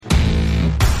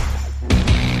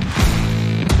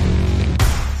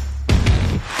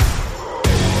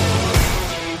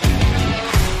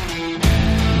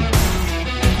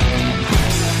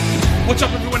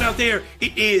there?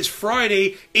 It is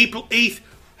Friday, April 8th.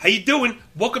 How you doing?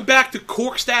 Welcome back to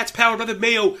Cork Stats, powered by the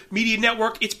Mayo Media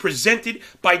Network. It's presented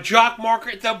by Jock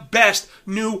Market, the best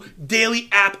new daily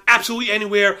app absolutely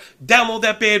anywhere. Download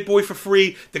that bad boy for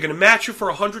free. They're going to match you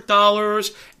for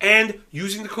 $100, and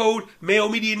using the code Mayo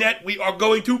Media Net, we are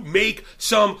going to make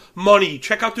some money.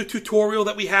 Check out the tutorial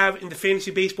that we have in the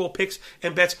Fantasy Baseball Picks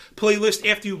and Bets playlist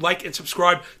after you like and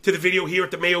subscribe to the video here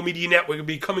at the Mayo Media Net. We're going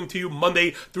to be coming to you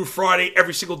Monday through Friday,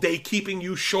 every single day, keeping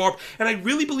you sharp, and I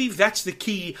really believe that's the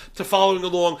key to following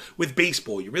along with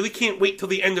baseball. You really can't wait till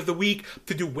the end of the week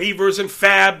to do waivers and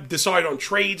fab, decide on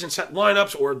trades and set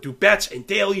lineups, or do bets and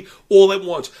daily all at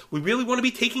once. We really want to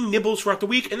be taking nibbles throughout the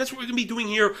week, and that's what we're going to be doing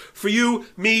here for you,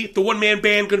 me, the one-man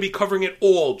band, going to be covering it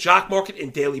all. Jock Market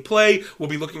and Daily Play. We'll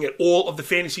be looking at all of the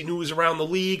fantasy news around the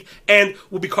league, and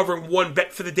we'll be covering one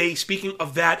bet for the day. Speaking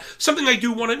of that, something I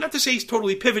do want to, not to say it's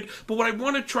totally pivot, but what I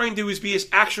want to try and do is be as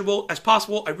actionable as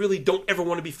possible. I really don't ever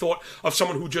want to be thought of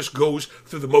someone who just goes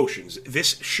through the motions.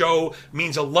 This show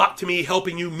means a lot to me.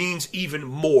 Helping you means even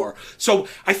more. So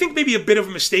I think maybe a bit of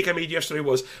a mistake I made yesterday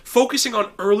was focusing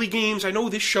on early games. I know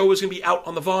this show is going to be out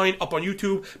on the Vine, up on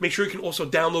YouTube. Make sure you can also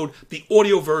download the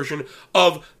audio version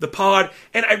of the pod.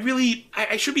 And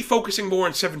I should be focusing more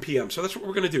on 7 p.m. So that's what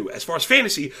we're going to do. As far as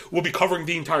fantasy, we'll be covering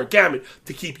the entire gamut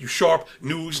to keep you sharp,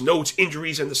 news, notes,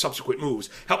 injuries, and the subsequent moves.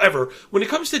 However, when it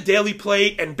comes to daily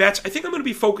play and bets, I think I'm going to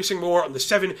be focusing more on the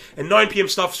 7 and 9 p.m.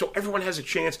 stuff so everyone has a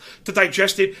chance to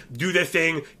digest it, do their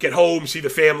thing, get home, see the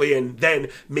family, and then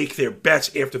make their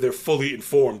bets after they're fully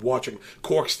informed watching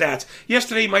Cork Stats.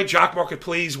 Yesterday, my Jock Market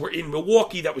plays were in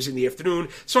Milwaukee. That was in the afternoon,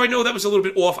 so I know that was a little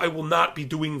bit off. I will not be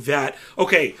doing that.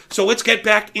 Okay, so let's get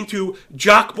back into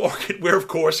Jock Market, where, of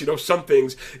course, some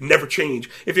things never change.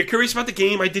 If you're curious about the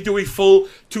game, I did do a full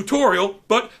tutorial,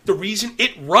 but the reason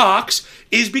it rocks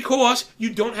is because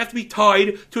you don't have to be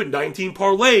tied to a 19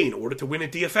 parlay. In order to win a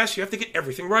DFS, you have to get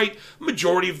everything right.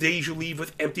 Majority of days you leave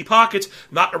with empty pockets.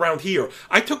 Not around here.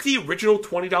 I took the original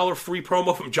 $20 free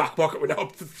promo from Jock Market. We're now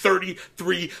up to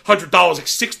 $3,300, like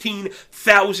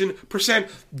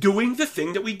 16,000%, doing the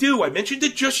thing that we do. I mentioned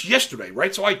it just yesterday,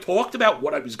 right? So I talked about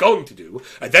what I was going to do,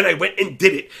 and then I went and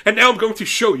did it, and now I'm going to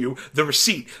show you the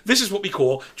receipt. This is what we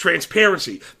call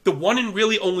transparency. The one and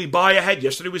really only buy I had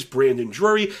yesterday was Brandon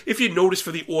Drury. If you notice,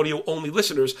 for the audio-only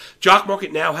listeners, Jock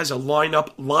Market now has a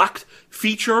lineup locked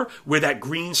feature where that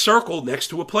green circle next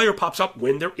to a player pops up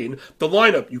when they're in the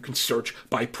lineup. You can search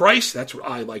by price. That's what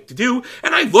I like to do.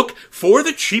 And I look for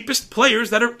the cheapest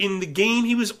players that are in the game.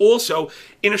 He was also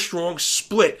in a strong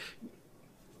split.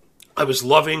 I was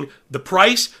loving the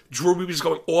price. Drury was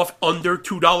going off under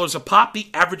 $2 a pop. The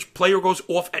average player goes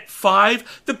off at $5.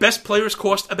 The best players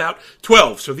cost about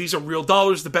 $12. So these are real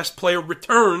dollars. The best player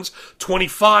returns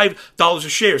 $25 a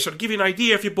share. So to give you an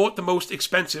idea, if you bought the most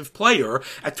expensive player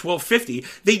at $12.50,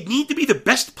 they need to be the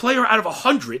best player out of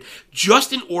 100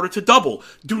 just in order to double.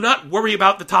 Do not worry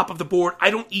about the top of the board.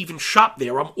 I don't even shop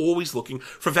there. I'm always looking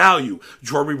for value.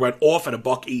 Drury went off at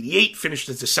 $1.88, finished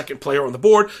as the second player on the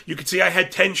board. You can see I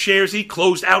had 10 shares. He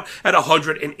closed out at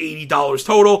 $180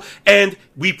 total, and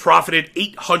we profited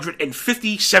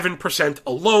 857%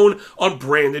 alone on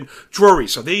Brandon Drury.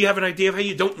 So there you have an idea of how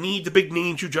you don't need the big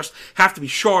names, you just have to be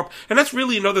sharp. And that's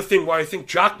really another thing why I think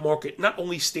Jock Market not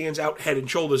only stands out head and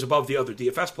shoulders above the other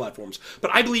DFS platforms,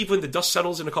 but I believe when the dust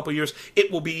settles in a couple of years,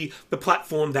 it will be the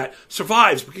platform that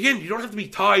survives. But again, you don't have to be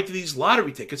tied to these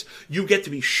lottery tickets. You get to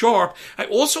be sharp. I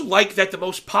also like that the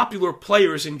most popular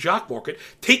players in Jock Market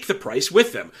take the price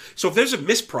with them. So if there's a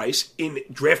misprice in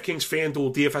DraftKings,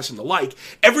 FanDuel, DFS, and the like,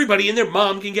 everybody and their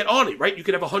mom can get on it, right? You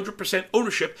can have 100%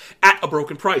 ownership at a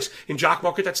broken price. In Jock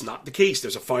Market, that's not the case.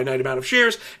 There's a finite amount of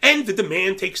shares, and the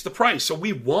demand takes the price. So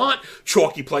we want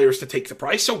chalky players to take the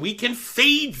price so we can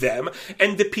fade them,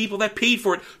 and the people that paid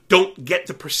for it don't get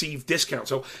the perceived discount.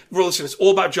 So, listen, it's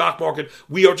all about Jock Market.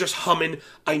 We are just humming.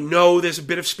 I know there's a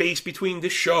bit of space between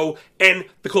this show and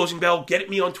the closing bell. Get at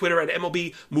me on Twitter at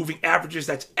MLB Moving Averages.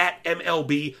 That's at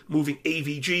MLB Moving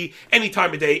AVG. Any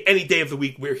time of day, any day of the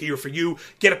week, we're here for you.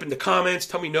 Get up in the comments.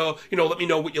 Tell me let me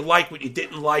know what you like, what you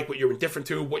didn't like, what you're indifferent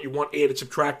to, what you want added,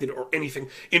 subtracted, or anything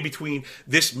in between.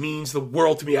 This means the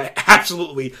world to me. I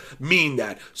absolutely mean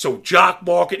that. So Jock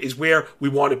Market is where we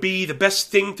want to be. The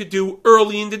best thing to do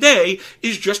early in the day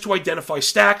is just to identify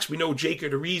stacks. We know Jake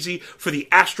Odorizzi for the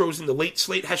Astros in the late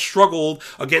slate has struggled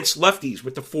against lefties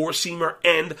with the four-seamer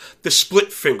and the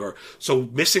split finger. So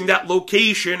missing that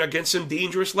location against some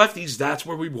dangerous lefties, that's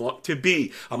where we want to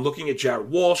be. I'm looking at Jared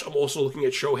Walsh. I'm also looking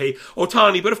at Shohei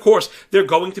Ohtani. But of course, they're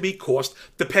going to be cost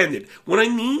dependent. When I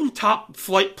mean top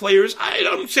flight players, I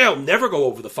don't say I'll never go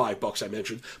over the $5 I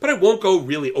mentioned, but I won't go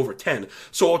really over 10.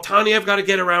 So Ohtani, I've got to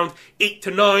get around 8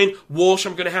 to 9. Walsh,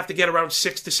 I'm going to have to get around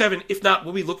 6 to 7. If not,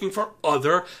 we'll be looking for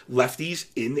other lefties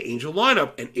in the Angel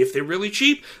lineup. And if they're really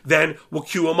cheap, then we'll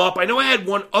queue them up. I know I had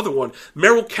one other one.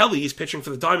 Merrill Kelly is pitching for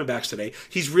the Diamondbacks today.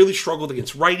 He's really struggled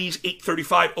against righties,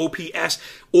 835 OPS.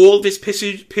 All of his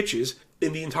pitches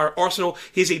in the entire arsenal,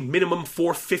 he has a minimum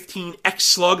 415 X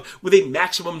slug with a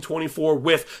maximum 24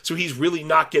 whiff, so he's really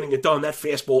not getting it done. That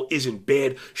fastball is in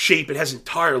bad shape. It has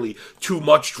entirely too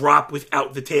much drop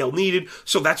without the tail needed,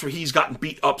 so that's where he's gotten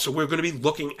beat up. So we're going to be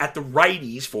looking at the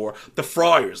righties for the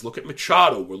Friars. Look at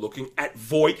Machado. We're looking at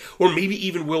Voit, or maybe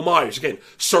even Will Myers. Again,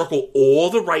 circle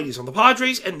all the righties on the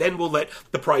Padres, and then we'll let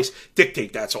the price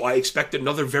dictate that. So I expect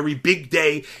another very big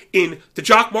day in the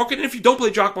Jock Market, and if you don't play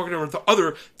Jock Market or the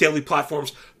other daily platforms,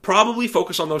 probably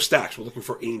focus on those stacks. We're looking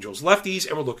for Angels lefties,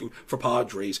 and we're looking for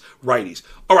Padres righties.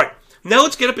 All right, now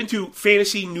let's get up into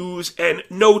fantasy news and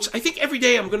notes. I think every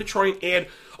day I'm going to try and add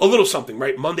a little something,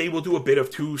 right? Monday we'll do a bit of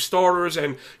 2 starters,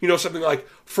 and, something like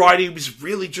Friday was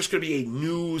really just going to be a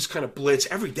news kind of blitz.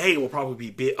 Every day will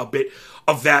probably be a bit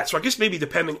of that. So I guess maybe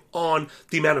depending on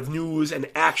the amount of news and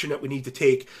action that we need to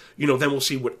take, then we'll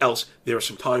see what else there's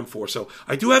some time for. So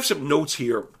I do have some notes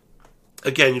here.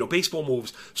 Again, baseball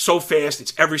moves so fast.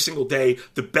 It's every single day.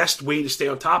 The best way to stay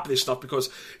on top of this stuff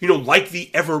because, like the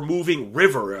ever-moving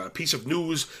river, a piece of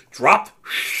news dropped,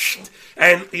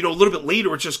 and, a little bit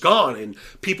later it's just gone. And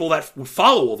people that would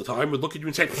follow all the time would look at you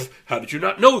and say, how did you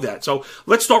not know that? So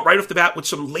let's start right off the bat with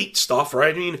some late stuff,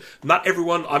 right? I mean, not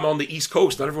everyone, I'm on the East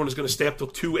Coast, not everyone is going to stay up till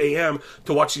 2 a.m.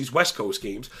 to watch these West Coast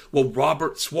games. Well,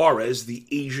 Robert Suarez, the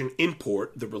Asian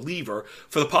import, the reliever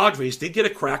for the Padres, did get a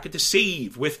crack at the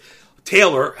save with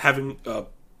Taylor having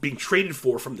being traded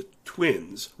from the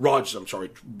Twins, Rogers,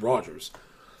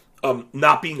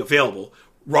 not being available.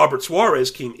 Robert Suarez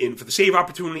came in for the save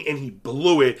opportunity, and he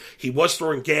blew it. He was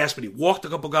throwing gas, but he walked a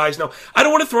couple guys. Now, I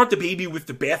don't want to throw out the baby with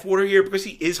the bathwater here because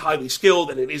he is highly skilled,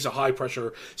 and it is a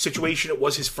high-pressure situation. It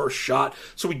was his first shot,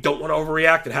 so we don't want to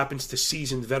overreact. It happens to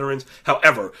seasoned veterans.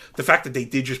 However, the fact that they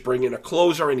did just bring in a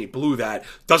closer and he blew that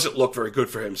doesn't look very good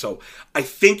for him. So I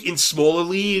think in smaller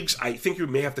leagues, I think you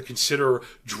may have to consider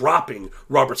dropping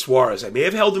Robert Suarez. I may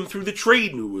have held him through the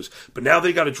trade news, but now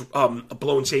they got a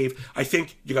blown save. I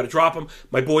think you got to drop him.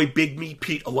 My boy Big Meat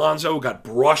Pete Alonso got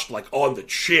brushed like on the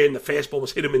chin. The fastball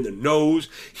almost hit him in the nose.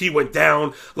 He went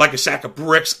down like a sack of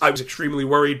bricks. I was extremely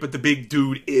worried, but the big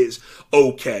dude is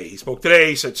okay. He spoke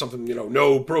today. He said something,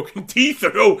 no broken teeth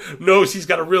or no nose. He's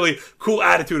got a really cool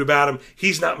attitude about him.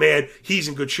 He's not mad. He's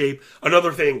in good shape.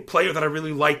 Another thing, player that I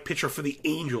really like, pitcher for the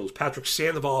Angels, Patrick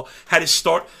Sandoval, had his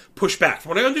start pushed back.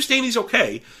 From what I understand, he's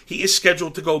okay. He is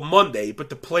scheduled to go Monday, but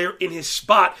the player in his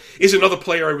spot is another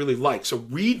player I really like. So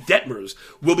Reed Detmers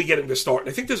will be getting the start. And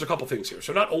I think there's a couple things here.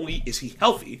 So not only is he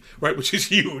healthy, right, which is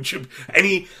huge.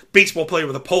 Any baseball player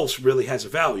with a pulse really has a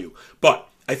value. But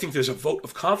I think there's a vote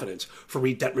of confidence for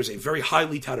Reed Detmers, a very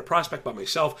highly touted prospect by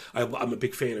myself. I'm a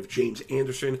big fan of James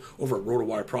Anderson over at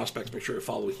RotoWire Prospects. Make sure you're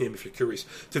following him if you're curious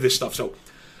to this stuff. So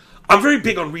I'm very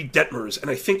big on Reed Detmers, and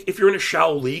I think if you're in a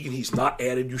shallow league and he's not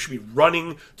added, you should be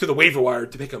running to the waiver wire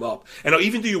to pick him up. And I'll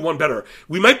even do you one better.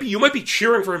 You might be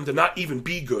cheering for him to not even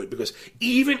be good, because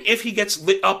even if he gets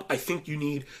lit up, I think you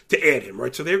need to add him,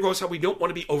 right? So there goes how we don't want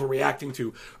to be overreacting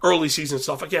to early season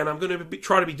stuff. Again, I'm going to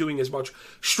try to be doing as much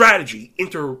strategy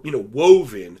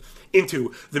woven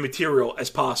into the material as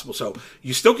possible. So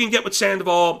you still can get with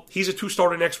Sandoval. He's a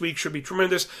 2-starter next week. Should be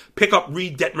tremendous. Pick up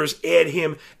Reed Detmers. Add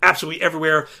him absolutely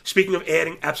everywhere. Speaking of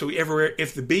adding absolutely everywhere,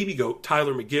 if the baby goat,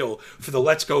 Tyler McGill, for the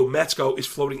Let's Go Mets Go, is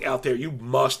floating out there, you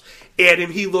must add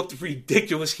him. He looked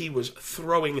ridiculous. He was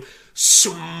throwing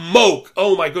smoke.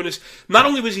 Oh my goodness. Not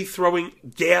only was he throwing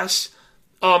gas,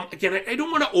 again, I don't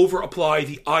want to over-apply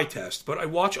the eye test, but I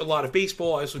watch a lot of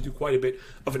baseball. I also do quite a bit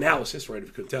of analysis, right, if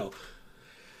you couldn't tell.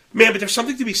 Man, but there's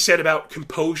something to be said about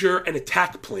composure and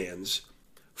attack plans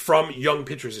from young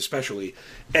pitchers especially.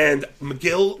 And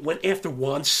McGill went after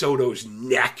Juan Soto's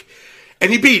neck,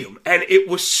 and he beat him. And it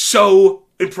was so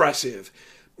impressive.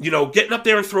 Getting up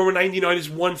there and throwing 99 is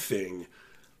one thing.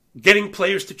 Getting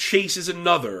players to chase is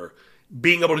another.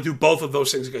 Being able to do both of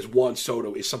those things against Juan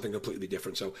Soto is something completely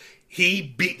different. So he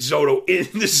beat Soto in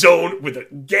the zone with a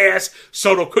gas.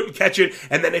 Soto couldn't catch it.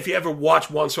 And then if you ever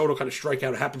watch Juan Soto kind of strike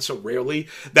out, it happens so rarely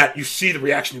that you see the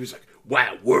reaction. He was like,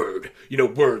 wow, word.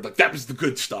 Like that was the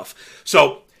good stuff.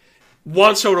 So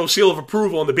Juan Soto, seal of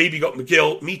approval on the baby goat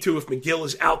McGill. Me too. If McGill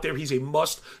is out there, he's a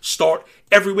must start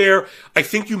everywhere. I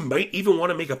think you might even want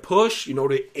to make a push,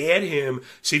 to add him,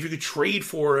 see if you could trade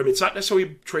for him. It's not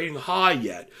necessarily trading high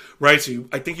yet, right? So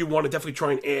I think you want to definitely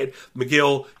try and add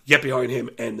McGill, get behind him,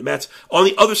 and the Mets. On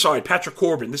the other side, Patrick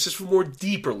Corbin. This is for more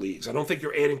deeper leagues. I don't think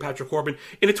you're adding Patrick Corbin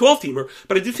in a 12-teamer,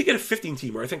 but I do think in a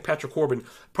 15-teamer, I think Patrick Corbin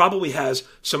probably has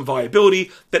some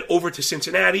viability. Then over to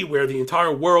Cincinnati, where the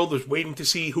entire world was waiting to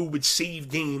see who would save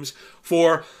games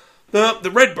for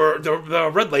the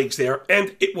Red Legs there,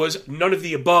 and it was none of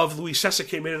the above. Luis Cessa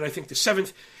came in, and I think the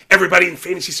 7th. Everybody in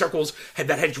fantasy circles had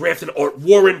drafted Art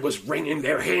Warren was wringing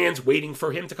their hands, waiting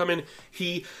for him to come in.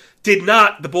 He did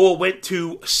not. The ball went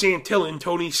to Tony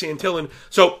Santillan.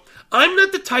 So I'm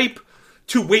not the type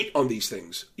to wait on these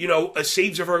things.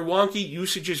 Saves are very wonky,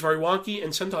 usage is very wonky,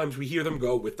 and sometimes we hear them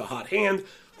go with the hot hand,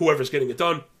 whoever's getting it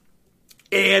done.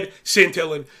 Add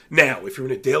Santillan now. If you're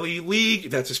in a daily league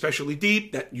that's especially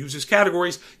deep, that uses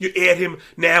categories, you add him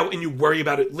now and you worry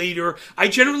about it later. I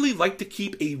generally like to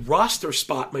keep a roster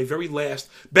spot, my very last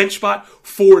bench spot,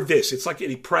 for this. It's like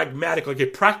a pragmatic, like a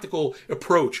practical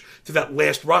approach to that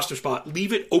last roster spot.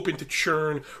 Leave it open to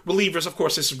churn relievers. Of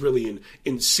course, this is really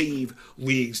in save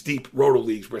leagues, deep roto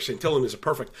leagues, where Santillan is a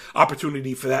perfect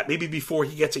opportunity for that. Maybe before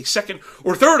he gets a second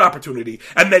or third opportunity,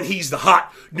 and then he's the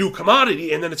hot new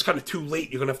commodity, and then it's kind of too late.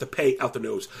 You're going to have to pay out the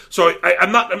nose. So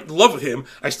I'm in love with him.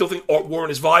 I still think Art Warren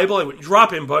is viable. I wouldn't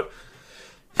drop him, but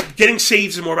getting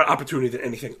saves is more about opportunity than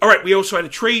anything. All right, we also had a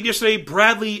trade yesterday.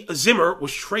 Bradley Zimmer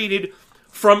was traded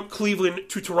from Cleveland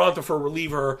to Toronto for a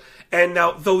reliever. And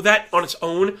now, though that on its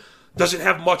own doesn't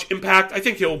have much impact, I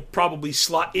think he'll probably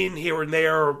slot in here and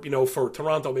there, for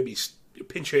Toronto, maybe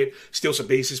pinch hit, steal some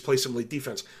bases, play some late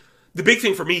defense. The big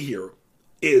thing for me here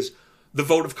is the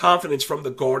vote of confidence from the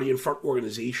Guardian front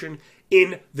organization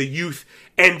in the youth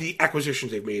and the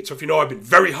acquisitions they've made. So if you know, I've been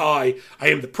very high. I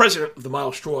am the president of the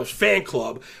Miles Straws fan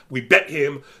club. We bet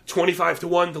him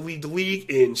 25-1 to lead the league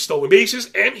in stolen bases,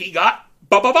 and he got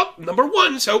number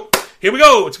 1. So here we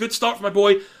go. It's a good start for my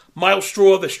boy Miles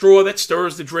Straw, the straw that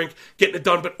stirs the drink, getting it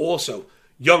done. But also,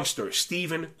 youngster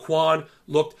Steven Kwan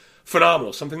looked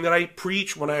phenomenal. Something that I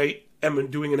preach when I am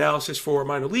doing analysis for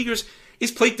minor leaguers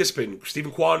is plate discipline.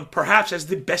 Steven Kwan perhaps has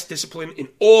the best discipline in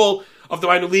all of the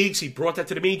minor leagues. He brought that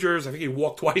to the majors. I think he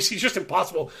walked twice. He's just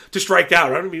impossible to strike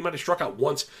out. I don't know, he might have struck out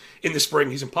once in the spring.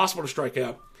 He's impossible to strike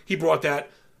out. He brought that.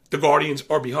 The Guardians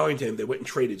are behind him. They went and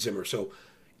traded Zimmer. So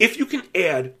if you can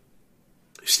add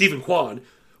Steven Kwan,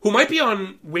 who might be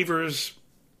on waivers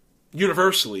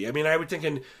universally. I mean, I would think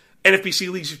in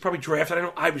NFBC leagues he's probably drafted. I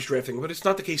know I was drafting, but it's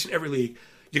not the case in every league.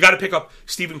 You got to pick up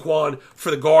Steven Kwan for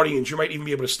the Guardians. You might even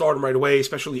be able to start him right away,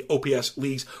 especially OPS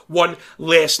leagues. One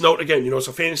last note, again,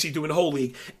 so fantasy doing the whole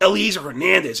league. Eliezer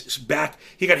Hernandez is back.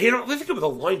 He got hit, I think, with a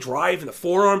line drive in the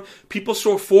forearm. People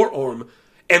saw forearm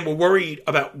and were worried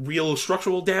about real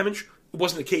structural damage. It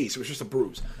wasn't the case. It was just a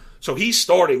bruise. So he's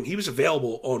starting. He was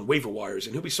available on waiver wires,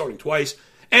 and he'll be starting twice.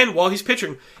 And while he's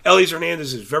pitching, Eliezer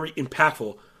Hernandez is very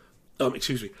impactful, on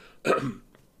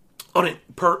a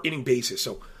per-inning basis.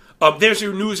 So there's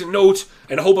your news and notes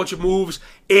and a whole bunch of moves,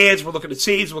 ads. We're looking at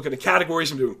saves. We're looking at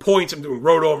categories. I'm doing points. I'm doing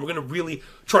roto. And we're going to really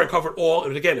try and cover it all.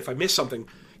 And again, if I miss something,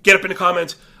 get up in the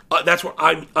comments. That's what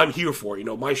I'm here for.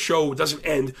 My show doesn't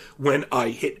end when I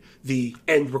hit the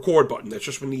end record button. That's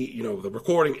just when the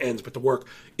recording ends, but the work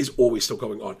is always still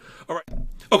going on. All right.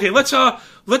 Okay, let's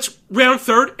round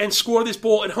third and score this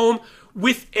ball at home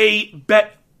with a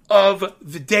bet of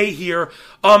the day here.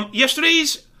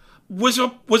 Yesterday's was a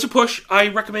push. I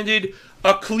recommended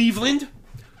Cleveland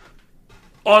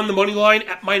on the money line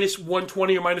at minus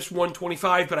 120 or minus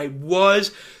 125, but I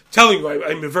was telling you,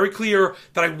 I'm very clear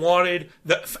that I wanted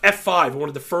the F5. I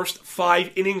wanted the first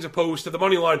 5 innings opposed to the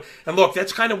money line. And look,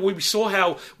 that's kind of where we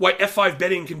saw why F5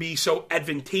 betting can be so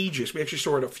advantageous. We actually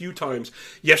saw it a few times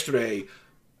yesterday.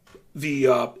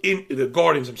 The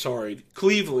Guardians,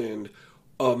 Cleveland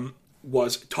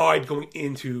was tied going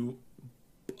into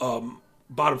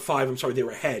bottom 5. They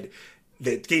were ahead.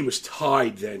 The game was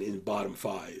tied then in bottom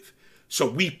 5. So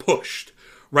we pushed,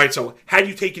 right? So had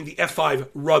you taken the F5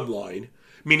 run line,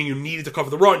 meaning you needed to cover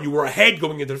the run, you were ahead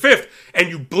going into the 5th, and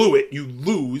you blew it, you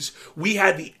lose. We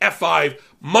had the F5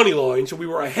 money line, so we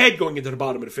were ahead going into the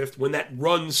bottom of the 5th. When that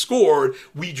run scored,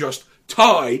 we just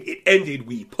tied. It ended,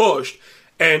 we pushed.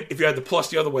 And if you had the plus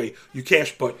the other way, you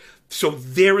cashed. But so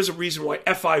there is a reason why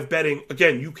F5 betting,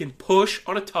 again, you can push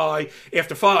on a tie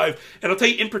after 5. And I'll tell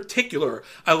you in particular,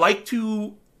 I like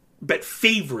to bet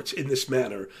favorites in this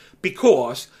manner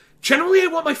because generally I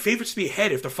want my favorites to be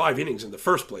ahead after 5 innings in the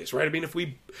first place, right? I mean, if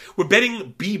we're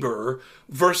betting Bieber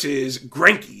versus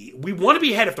Greinke, we want to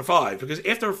be ahead after 5, because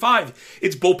after 5,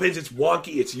 it's bullpens, it's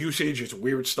wonky, it's usage, it's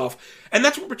weird stuff, and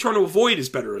that's what we're trying to avoid as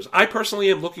bettors. I personally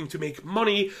am looking to make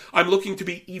money. I'm looking to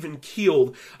be even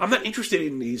keeled. I'm not interested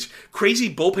in these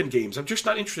crazy bullpen games. I'm just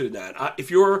not interested in that.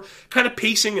 If you're kind of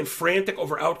pacing and frantic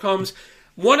over outcomes,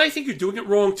 1, I think you're doing it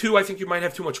wrong. 2, I think you might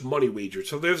have too much money wagered.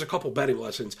 So there's a couple betting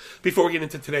lessons before we get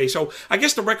into today. So I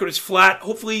guess the record is flat.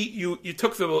 Hopefully you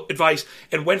took the advice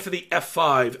and went for the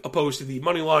F5 opposed to the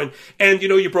money line. And,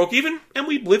 you broke even, and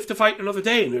we live to fight another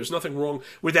day, and there's nothing wrong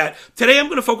with that. Today I'm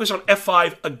going to focus on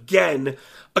F5 again.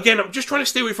 Again, I'm just trying to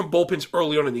stay away from bullpens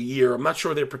early on in the year. I'm not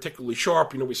sure they're particularly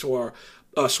sharp. We saw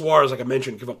Suarez, like I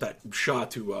mentioned, give up that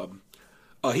shot to...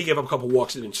 he gave up a couple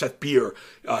walks, and then Seth Beer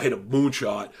hit a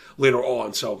moonshot later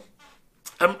on. So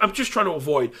I'm just trying to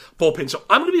avoid bullpen. So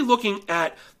I'm going to be looking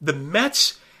at the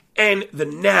Mets and the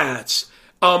Nats.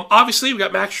 Obviously, we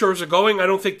got Max Scherzer going. I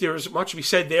don't think there's much to be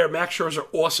said there. Max Scherzer,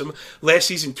 awesome. Last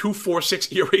season,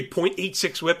 2.46 ERA,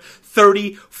 0.86 whip,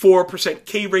 34%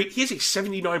 K rate. He has a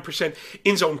 79%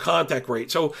 in-zone contact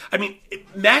rate. So, I mean,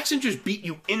 Max can just beat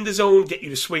you in the zone, get you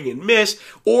to swing and miss,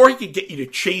 or he can get you to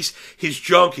chase his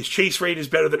junk. His chase rate is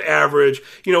better than average.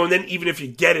 And then even if you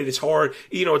get it, it's hard.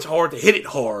 It's hard to hit it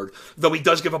hard, though he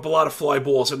does give up a lot of fly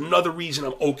balls. Another reason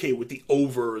I'm okay with the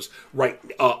unders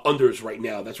right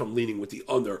now. That's what I'm leaning with the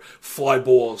under. Fly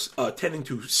balls tending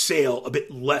to sail a bit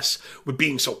less with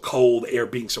being so cold, air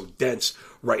being so dense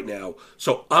right now.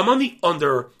 So I'm on the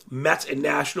under Mets and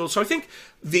Nationals. So I think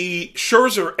the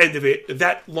Scherzer end of it,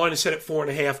 that line is set at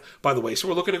 4.5, by the way. So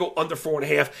we're looking to go under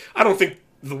 4.5. I don't think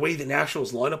the way the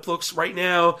Nationals lineup looks right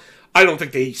now, I don't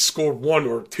think they scored 1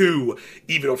 or 2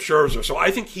 even off Scherzer. So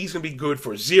I think he's going to be good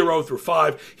for 0 through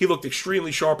 5. He looked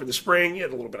extremely sharp in the spring. He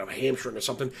had a little bit of a hamstring or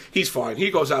something. He's fine.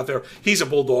 He goes out there. He's a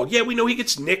bulldog. Yeah, we know he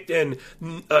gets nicked and,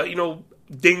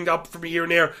 dinged up from here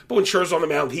and there. But when Scherzer's on the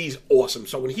mound, he's awesome.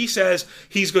 So when he says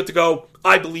he's good to go,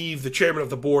 I believe the chairman of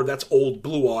the board, that's old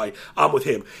Blue Eye, I'm with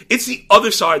him. It's the other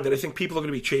side that I think people are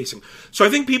going to be chasing. So I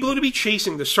think people are going to be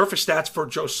chasing the surface stats for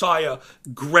Josiah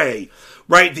Gray,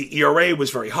 right? The ERA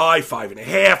was very high,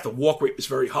 5.5. The walk rate was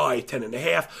very high,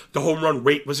 10.5. The home run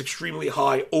rate was extremely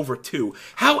high, over 2.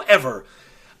 However,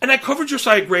 and I covered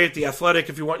Josiah Gray at The Athletic.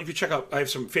 If you want, you can check out, I have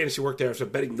some fantasy work there. I have a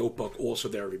betting notebook also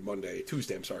there every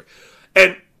Tuesday.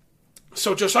 And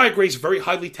so Josiah Gray's a very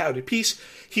highly touted piece.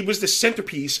 He was the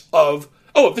centerpiece of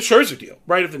the Scherzer deal,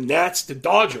 right? Of the Nats, the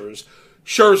Dodgers,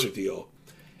 Scherzer deal.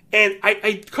 And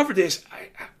I covered this.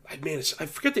 I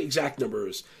forget the exact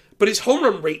numbers, but his home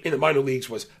run rate in the minor leagues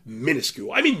was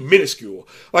minuscule. I mean minuscule.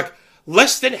 Like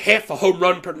less than half a home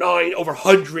run per 9 over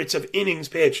hundreds of innings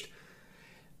pitched.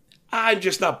 I'm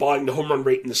just not buying the home run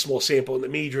rate in the small sample in the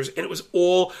majors, and it was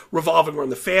all revolving around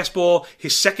the fastball.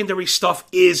 His secondary stuff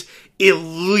is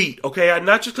elite, okay?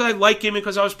 Not just because I like him and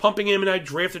because I was pumping him and I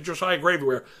drafted Josiah Gray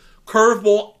everywhere.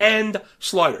 Curveball and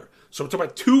slider. So we're talking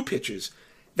about 2 pitches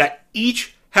that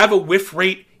each have a whiff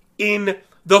rate in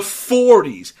the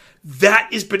 40s. That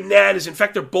is bananas. In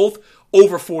fact, they're both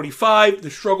over 45. The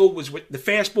struggle was with the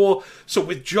fastball. So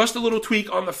with just a little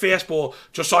tweak on the fastball,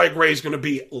 Josiah Gray is going to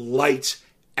be lights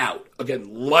out.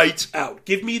 Again, lights out.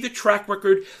 Give me the track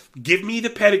record. Give me the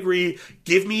pedigree.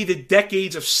 Give me the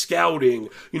decades of scouting,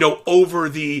 over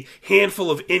the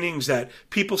handful of innings that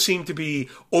people seem to be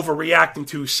overreacting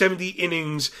to. 70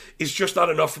 innings is just not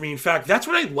enough for me. In fact, that's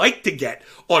what I like to get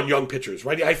on young pitchers,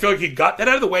 right? I feel like he got that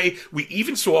out of the way. We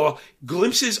even saw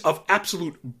glimpses of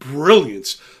absolute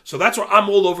brilliance. So that's where I'm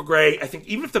all over Gray. I think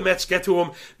even if the Mets get to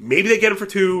him, maybe they get him for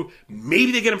 2,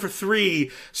 maybe they get him for 3.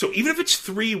 So even if it's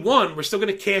 3-1, we're still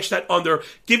going to cash that under.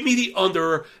 Give me the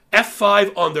under,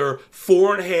 F5 under,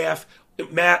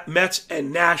 4.5, Mets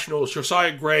and Nationals,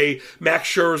 Josiah Gray, Max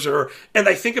Scherzer. And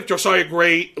I think if Josiah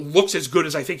Gray looks as good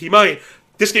as I think he might,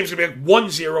 this game's going to be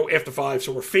 1-0 after 5,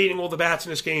 so we're fading all the bats in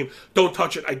this game. Don't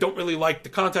touch it. I don't really like the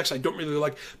context. I don't really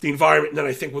like the environment. And then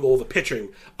I think with all the pitching,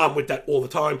 I'm with that all the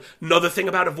time. Another thing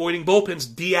about avoiding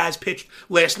bullpens, Diaz pitched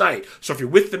last night. So if you're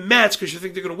with the Mets because you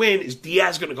think they're going to win, is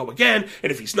Diaz going to go again?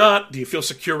 And if he's not, do you feel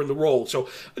secure in the role? So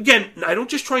again, I don't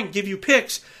just try and give you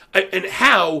picks and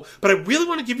how, but I really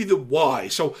want to give you the why.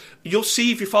 So you'll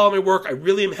see if you follow my work, I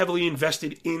really am heavily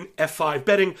invested in F5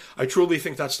 betting. I truly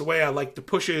think that's the way. I like the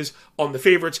pushes on the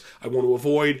favorites. I want to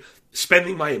avoid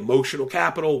spending my emotional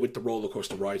capital with the roller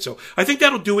coaster ride. So I think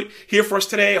that'll do it here for us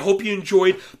today. I hope you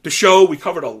enjoyed the show. We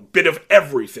covered a bit of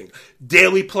everything.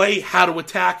 Daily play, how to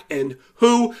attack, and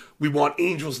who. We want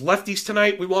Angels lefties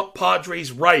tonight. We want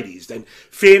Padres righties. Then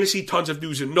fantasy, tons of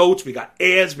news and notes. We got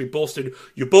ads. We bolstered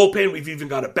your bullpen. We've even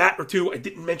got a bat or two. I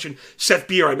didn't mention Seth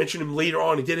Beer. I mentioned him later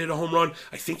on. He did hit a home run.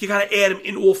 I think you got to add him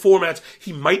in all formats.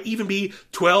 He might even be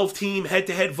 12-team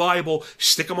head-to-head viable.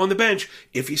 Stick him on the bench.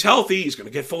 If he's healthy, he's going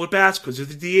to get full at bats because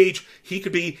of the DH. He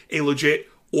could be a legit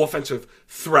offensive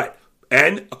threat.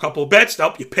 And a couple of bets to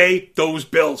help you pay those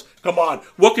bills. Come on,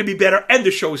 what could be better? And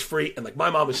the show is free. And like my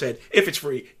mama said, if it's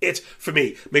free, it's for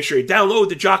me. Make sure you download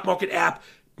the Jock Market app.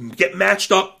 Get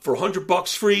matched up for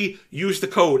 $100 free. Use the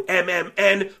code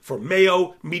MMN for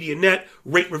Mayo Media Net.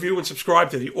 Rate, review, and subscribe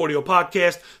to the audio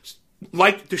podcast.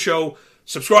 Like the show.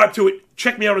 Subscribe to it.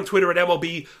 Check me out on Twitter at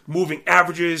MLB Moving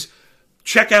Averages.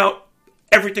 Check out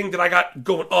everything that I got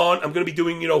going on. I'm going to be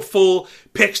doing, full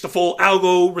picks, the full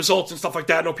algo results and stuff like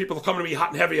that. I know people are coming to me hot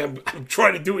and heavy. I'm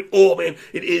trying to do it all, man.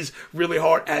 It is really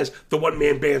hard as the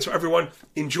one-man band. So everyone,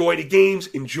 enjoy the games.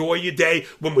 Enjoy your day.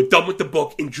 When we're done with the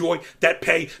book, enjoy that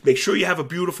pay. Make sure you have a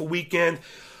beautiful weekend.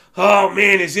 Oh,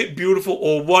 man, is it beautiful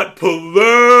or what? Palermo,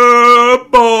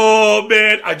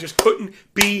 man. I just couldn't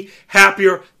be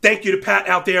happier. Thank you to Pat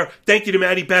out there. Thank you to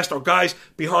Maddie Best, our guys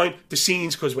behind the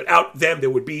scenes, because without them, there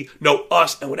would be no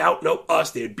us. And without no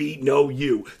us, there'd be no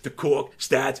you, the Cork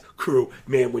Stats crew.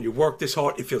 Man, when you work this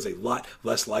hard, it feels a lot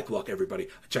less like luck, everybody.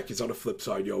 Check you on the flip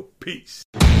side, yo. Peace.